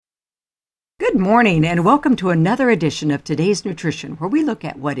Good morning and welcome to another edition of Today's Nutrition, where we look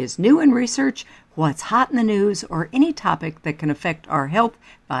at what is new in research, what's hot in the news, or any topic that can affect our health,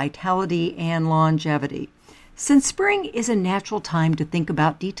 vitality, and longevity. Since spring is a natural time to think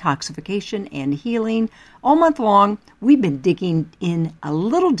about detoxification and healing, all month long we've been digging in a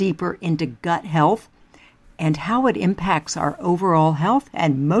little deeper into gut health and how it impacts our overall health,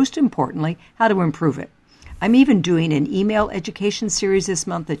 and most importantly, how to improve it. I'm even doing an email education series this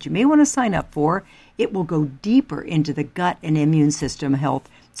month that you may want to sign up for. It will go deeper into the gut and immune system health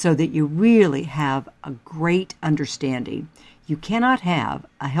so that you really have a great understanding. You cannot have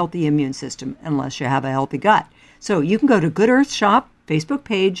a healthy immune system unless you have a healthy gut. So you can go to Good Earth Shop Facebook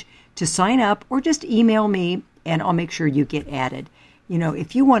page to sign up, or just email me and I'll make sure you get added. You know,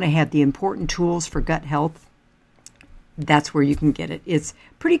 if you want to have the important tools for gut health, that's where you can get it. It's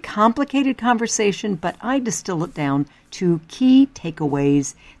a pretty complicated conversation, but I distill it down to key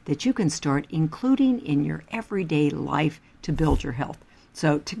takeaways that you can start including in your everyday life to build your health.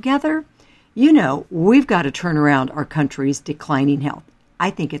 So together, you know, we've got to turn around our country's declining health. I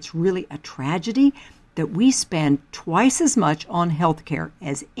think it's really a tragedy that we spend twice as much on health care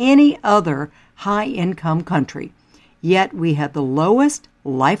as any other high-income country, yet we have the lowest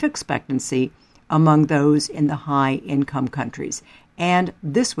life expectancy among those in the high-income countries. And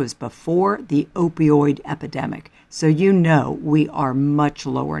this was before the opioid epidemic. So you know we are much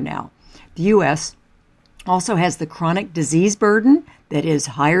lower now. The U.S. also has the chronic disease burden that is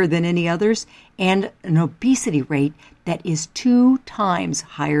higher than any others, and an obesity rate that is 2 times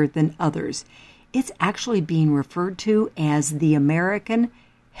higher than others. It's actually being referred to as the American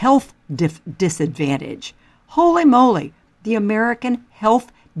health disadvantage. Holy moly, the American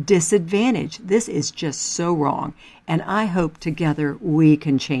health disadvantage. This is just so wrong, and I hope together we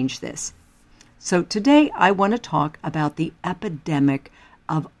can change this. So today I want to talk about the epidemic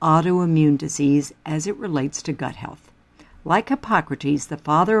of autoimmune disease as it relates to gut health. Like Hippocrates, the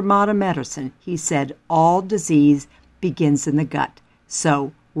father of modern medicine, he said all disease begins in the gut.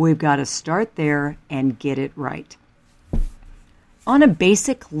 So we've got to start there and get it right. On a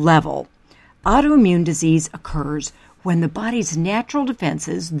basic level, autoimmune disease occurs when the body's natural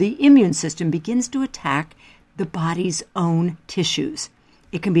defenses, the immune system, begins to attack the body's own tissues.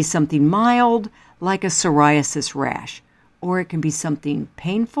 It can be something mild, like a psoriasis rash, or it can be something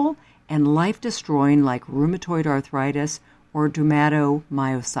painful and life-destroying, like rheumatoid arthritis or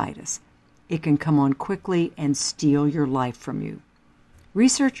dermatomyositis. It can come on quickly and steal your life from you.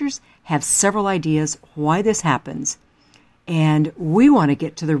 Researchers have several ideas why this happens, and we want to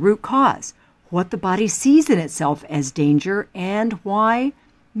get to the root cause, what the body sees in itself as danger, and why,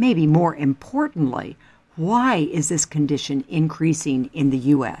 maybe more importantly, why is this condition increasing in the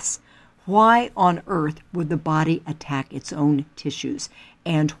U.S.? Why on earth would the body attack its own tissues?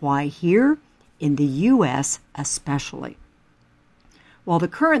 And why here in the U.S. especially? Well, the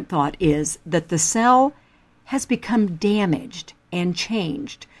current thought is that the cell has become damaged and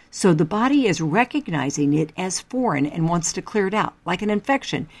changed, so the body is recognizing it as foreign and wants to clear it out. Like an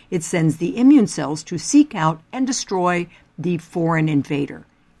infection, it sends the immune cells to seek out and destroy the foreign invader,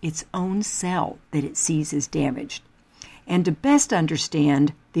 its own cell that it sees as damaged. And to best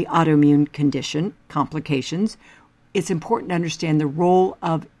understand the autoimmune condition, complications, it's important to understand the role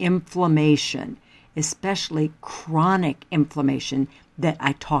of inflammation, especially chronic inflammation that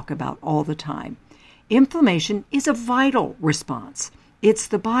I talk about all the time. Inflammation is a vital response. It's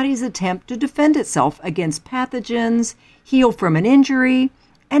the body's attempt to defend itself against pathogens, heal from an injury,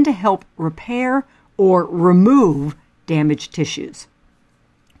 and to help repair or remove damaged tissues.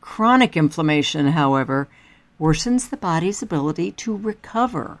 Chronic inflammation, however, worsens the body's ability to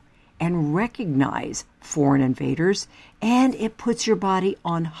recover and recognize foreign invaders, and it puts your body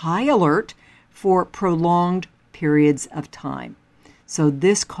on high alert for prolonged periods of time. So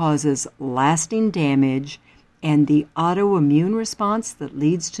this causes lasting damage and the autoimmune response that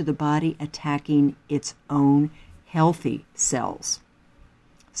leads to the body attacking its own healthy cells.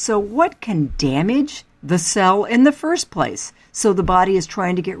 So what can damage the cell in the first place? So the body is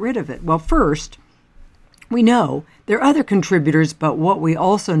trying to get rid of it. Well, first, we know there are other contributors, but what we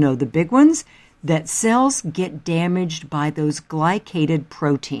also know, the big ones, that cells get damaged by those glycated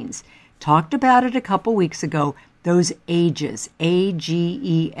proteins. Talked about it a couple weeks ago, those AGEs,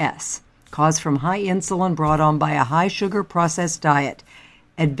 AGES, caused from high insulin brought on by a high sugar processed diet,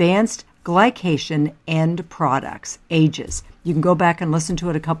 advanced glycation end products, AGEs. You can go back and listen to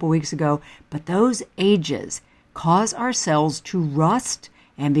it a couple weeks ago, but those AGEs cause our cells to rust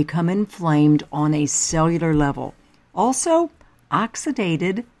and become inflamed on a cellular level. Also,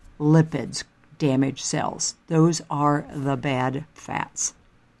 oxidated lipids damage cells. Those are the bad fats.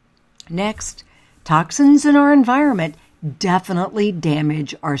 Next, toxins in our environment definitely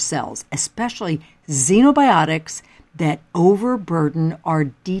damage our cells, especially xenobiotics that overburden our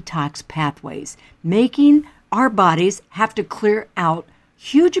detox pathways, making our bodies have to clear out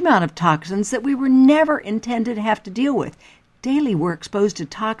huge amount of toxins that we were never intended to have to deal with. Daily, we're exposed to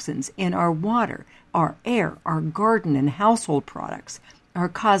toxins in our water, our air, our garden and household products, our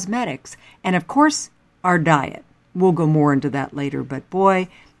cosmetics, and of course, our diet. We'll go more into that later, but boy,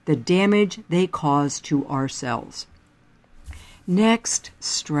 the damage they cause to our cells. Next,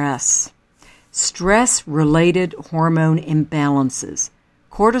 stress. Stress-related hormone imbalances.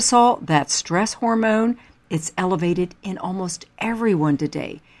 Cortisol, that stress hormone, it's elevated in almost everyone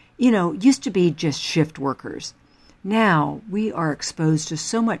today. Used to be just shift workers. Now we are exposed to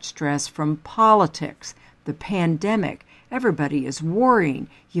so much stress from politics, the pandemic. Everybody is worrying.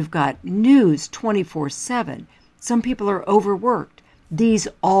 You've got news 24/7. Some people are overworked. These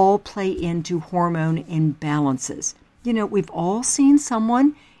all play into hormone imbalances. We've all seen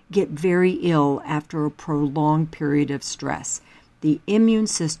someone get very ill after a prolonged period of stress. The immune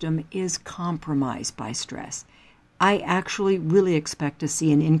system is compromised by stress. I actually really expect to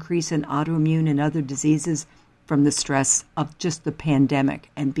see an increase in autoimmune and other diseases from the stress of just the pandemic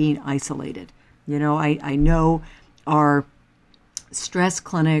and being isolated. I know our stress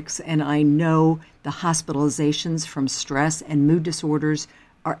clinics and I know the hospitalizations from stress and mood disorders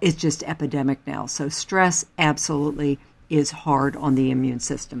it's just epidemic now. So stress absolutely is hard on the immune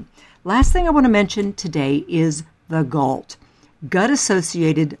system. Last thing I want to mention today is the GALT,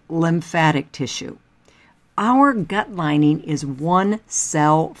 gut-associated lymphatic tissue. Our gut lining is one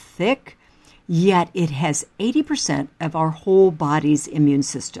cell thick, yet it has 80% of our whole body's immune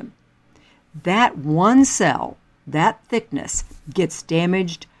system. That one cell, that thickness, gets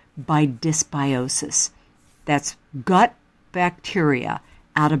damaged by dysbiosis. That's gut bacteria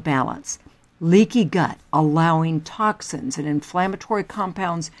out of balance. Leaky gut, allowing toxins and inflammatory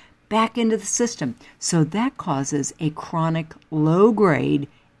compounds back into the system. So that causes a chronic low-grade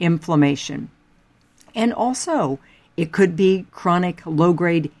inflammation. And also, it could be chronic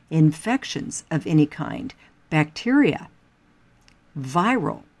low-grade infections of any kind, bacteria,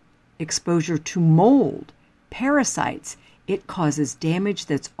 viral, exposure to mold, parasites. It causes damage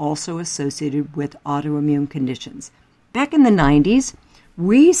that's also associated with autoimmune conditions. Back in the 90s,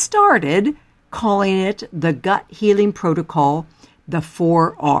 we started calling it the gut healing protocol, the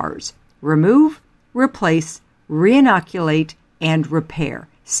 4 R's. Remove, replace, reinoculate, and repair.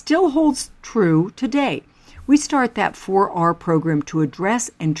 Still holds true today. We start that 4R program to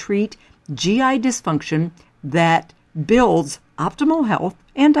address and treat GI dysfunction that builds optimal health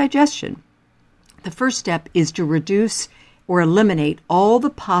and digestion. The first step is to reduce or eliminate all the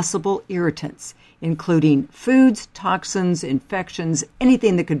possible irritants, including foods, toxins, infections,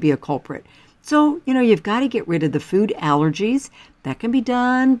 anything that could be a culprit. So, you've got to get rid of the food allergies. That can be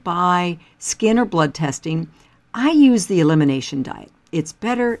done by skin or blood testing. I use the elimination diet. It's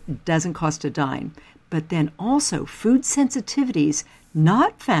better, it doesn't cost a dime. But then also food sensitivities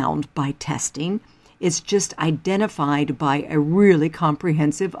not found by testing. It's just identified by a really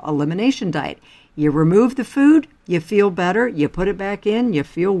comprehensive elimination diet. You remove the food, you feel better. You put it back in, you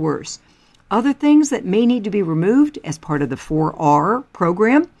feel worse. Other things that may need to be removed as part of the 4R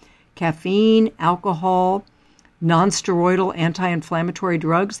program: caffeine, alcohol, non-steroidal anti-inflammatory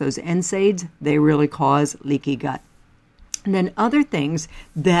drugs, those NSAIDs, they really cause leaky gut. And then other things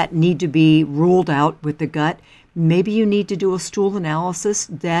that need to be ruled out with the gut, maybe you need to do a stool analysis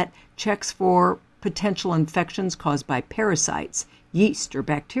that checks for potential infections caused by parasites, yeast or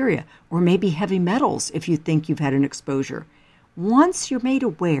bacteria, or maybe heavy metals if you think you've had an exposure. Once you're made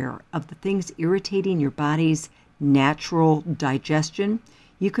aware of the things irritating your body's natural digestion,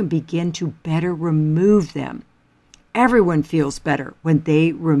 you can begin to better remove them. Everyone feels better when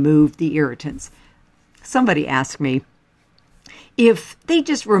they remove the irritants. Somebody asked me, if they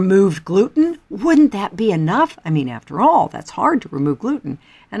just removed gluten, wouldn't that be enough? I mean, after all, that's hard to remove gluten.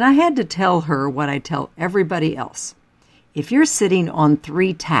 And I had to tell her what I tell everybody else. If you're sitting on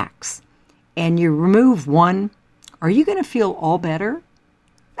 3 tacks and you remove one, are you going to feel all better?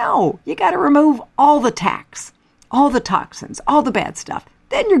 No, you got to remove all the tacks, all the toxins, all the bad stuff.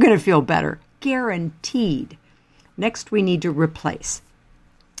 Then you're going to feel better, guaranteed. Next, we need to replace.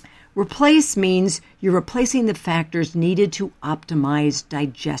 Replace means you're replacing the factors needed to optimize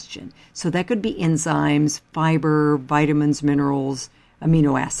digestion. So that could be enzymes, fiber, vitamins, minerals,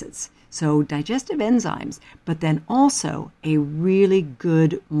 amino acids. So digestive enzymes, but then also a really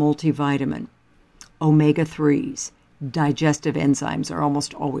good multivitamin. Omega-3s, digestive enzymes are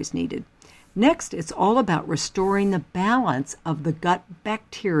almost always needed. Next, it's all about restoring the balance of the gut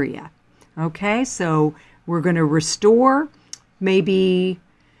bacteria. Okay, so we're going to restore maybe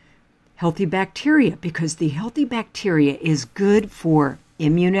healthy bacteria, because the healthy bacteria is good for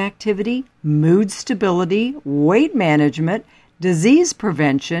immune activity, mood stability, weight management, disease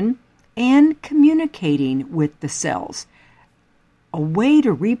prevention, and communicating with the cells. A way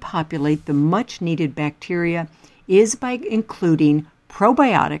to repopulate the much-needed bacteria is by including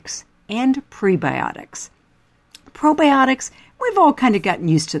probiotics and prebiotics. Probiotics, we've all kind of gotten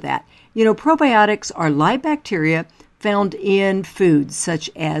used to that. Probiotics are live bacteria found in foods such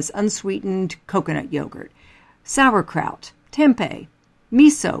as unsweetened coconut yogurt, sauerkraut, tempeh,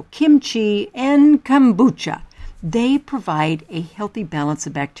 miso, kimchi, and kombucha. They provide a healthy balance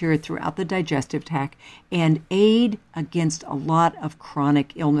of bacteria throughout the digestive tract and aid against a lot of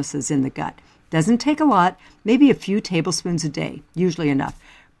chronic illnesses in the gut. Doesn't take a lot, maybe a few tablespoons a day, usually enough.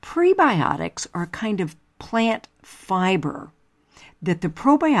 Prebiotics are kind of plant fiber that the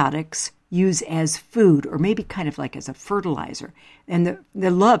probiotics use as food, or maybe kind of like as a fertilizer. And they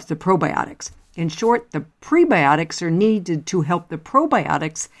love the probiotics. In short, the prebiotics are needed to help the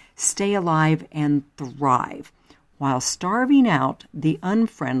probiotics stay alive and thrive while starving out the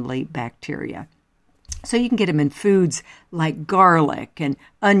unfriendly bacteria. So you can get them in foods like garlic and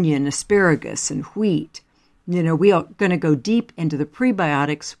onion, asparagus, and wheat. We are going to go deep into the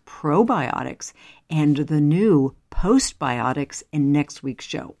prebiotics, probiotics, and the new postbiotics in next week's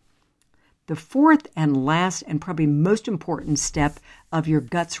show. The fourth and last and probably most important step of your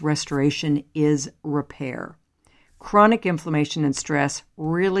gut's restoration is repair. Chronic inflammation and stress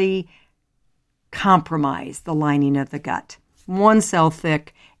really compromise the lining of the gut. One cell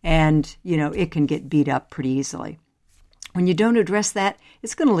thick, and it can get beat up pretty easily. When you don't address that,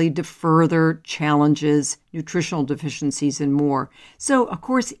 it's going to lead to further challenges, nutritional deficiencies, and more. So, of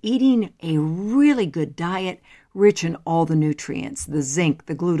course, eating a really good diet rich in all the nutrients, the zinc,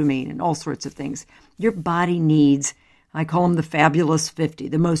 the glutamine, and all sorts of things. Your body needs, I call them the fabulous 50,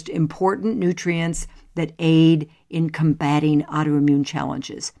 the most important nutrients that aid in combating autoimmune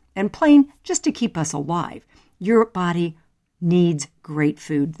challenges. And plain, just to keep us alive. Your body needs great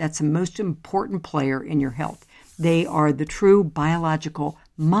food. That's the most important player in your health. They are the true biological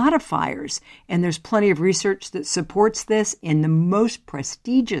modifiers, and there's plenty of research that supports this in the most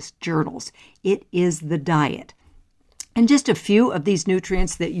prestigious journals. It is the diet. And just a few of these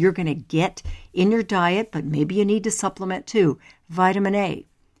nutrients that you're going to get in your diet, but maybe you need to supplement too. Vitamin A,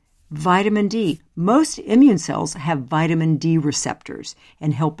 vitamin D. Most immune cells have vitamin D receptors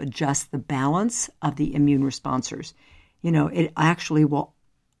and help adjust the balance of the immune responses. It actually will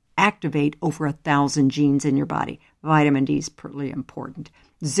activate over 1,000 genes in your body. Vitamin D is pretty important.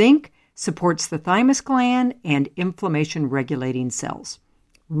 Zinc supports the thymus gland and inflammation-regulating cells.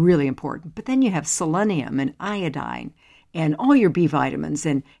 Really important. But then you have selenium and iodine and all your B vitamins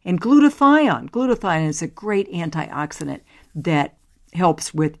and glutathione. Glutathione is a great antioxidant that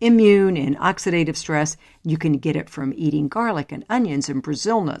helps with immune and oxidative stress. You can get it from eating garlic and onions and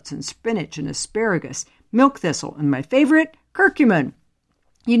Brazil nuts and spinach and asparagus, milk thistle, and my favorite, curcumin.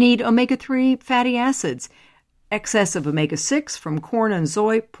 You need omega-3 fatty acids. Excess of omega-6 from corn and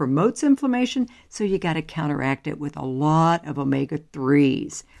soy promotes inflammation, so you got to counteract it with a lot of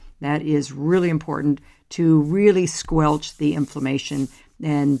omega-3s. That is really important to really squelch the inflammation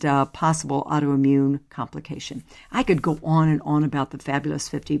and possible autoimmune complication. I could go on and on about the Fabulous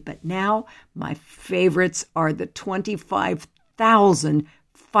 50, but now my favorites are the 25,000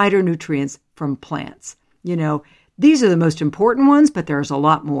 phytonutrients from plants. These are the most important ones, but there's a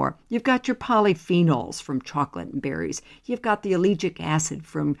lot more. You've got your polyphenols from chocolate and berries. You've got the ellagic acid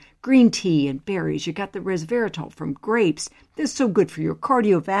from green tea and berries. You've got the resveratrol from grapes. This is so good for your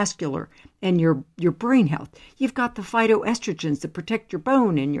cardiovascular and your brain health. You've got the phytoestrogens that protect your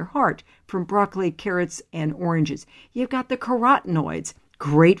bone and your heart from broccoli, carrots, and oranges. You've got the carotenoids,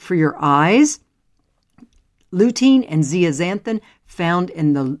 great for your eyes. Lutein and zeaxanthin found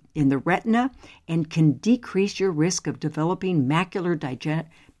in the retina and can decrease your risk of developing macular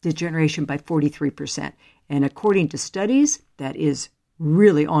degeneration by 43%. And according to studies, that is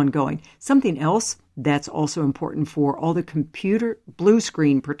really ongoing. Something else that's also important for all the computer blue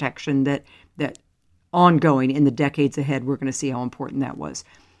screen protection that ongoing in the decades ahead, we're going to see how important that was.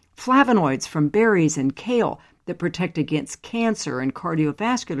 Flavonoids from berries and kale that protect against cancer and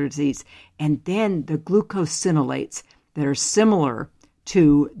cardiovascular disease, and then the glucosinolates that are similar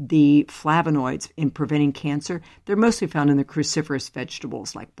to the flavonoids in preventing cancer. They're mostly found in the cruciferous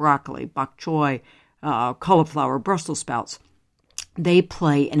vegetables like broccoli, bok choy, cauliflower, Brussels sprouts. They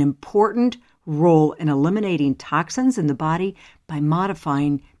play an important role in eliminating toxins in the body by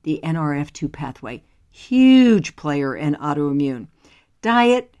modifying the NRF2 pathway. Huge player in autoimmune.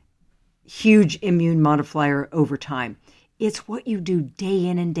 Diet, huge immune modifier over time. It's what you do day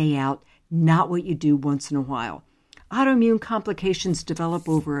in and day out, not what you do once in a while. Autoimmune complications develop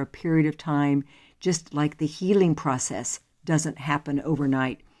over a period of time, just like the healing process doesn't happen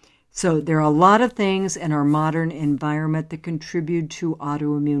overnight. So there are a lot of things in our modern environment that contribute to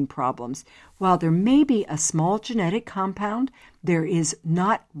autoimmune problems. While there may be a small genetic compound, there is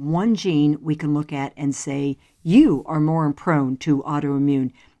not one gene we can look at and say, you are more prone to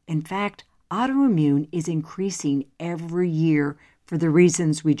autoimmune. In fact, autoimmune is increasing every year for the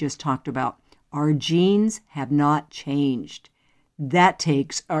reasons we just talked about. Our genes have not changed. That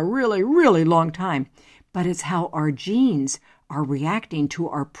takes a really, really long time. But it's how our genes are reacting to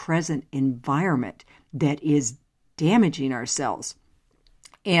our present environment that is damaging our cells.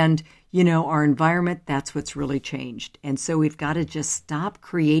 And, our environment, that's what's really changed. And so we've got to just stop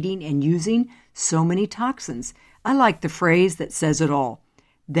creating and using so many toxins. I like the phrase that says it all,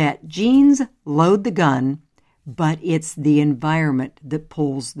 that genes load the gun, but it's the environment that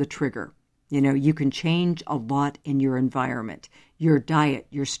pulls the trigger. You can change a lot in your environment, your diet,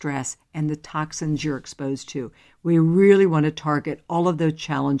 your stress, and the toxins you're exposed to. We really want to target all of those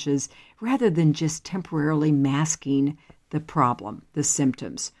challenges rather than just temporarily masking the problem, the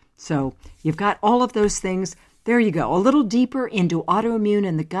symptoms. So you've got all of those things. There you go. A little deeper into autoimmune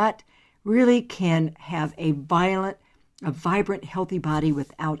in the gut really can have a vibrant, healthy body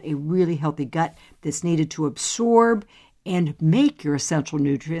without a really healthy gut that's needed to absorb and make your essential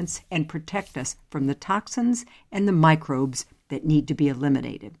nutrients and protect us from the toxins and the microbes that need to be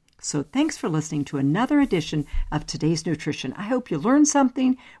eliminated. So thanks for listening to another edition of Today's Nutrition. I hope you learned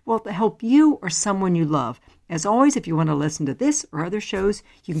something will help you or someone you love. As always, if you want to listen to this or other shows,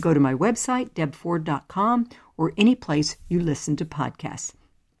 you can go to my website, debford.com, or any place you listen to podcasts.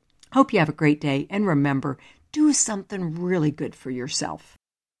 Hope you have a great day, and remember, do something really good for yourself.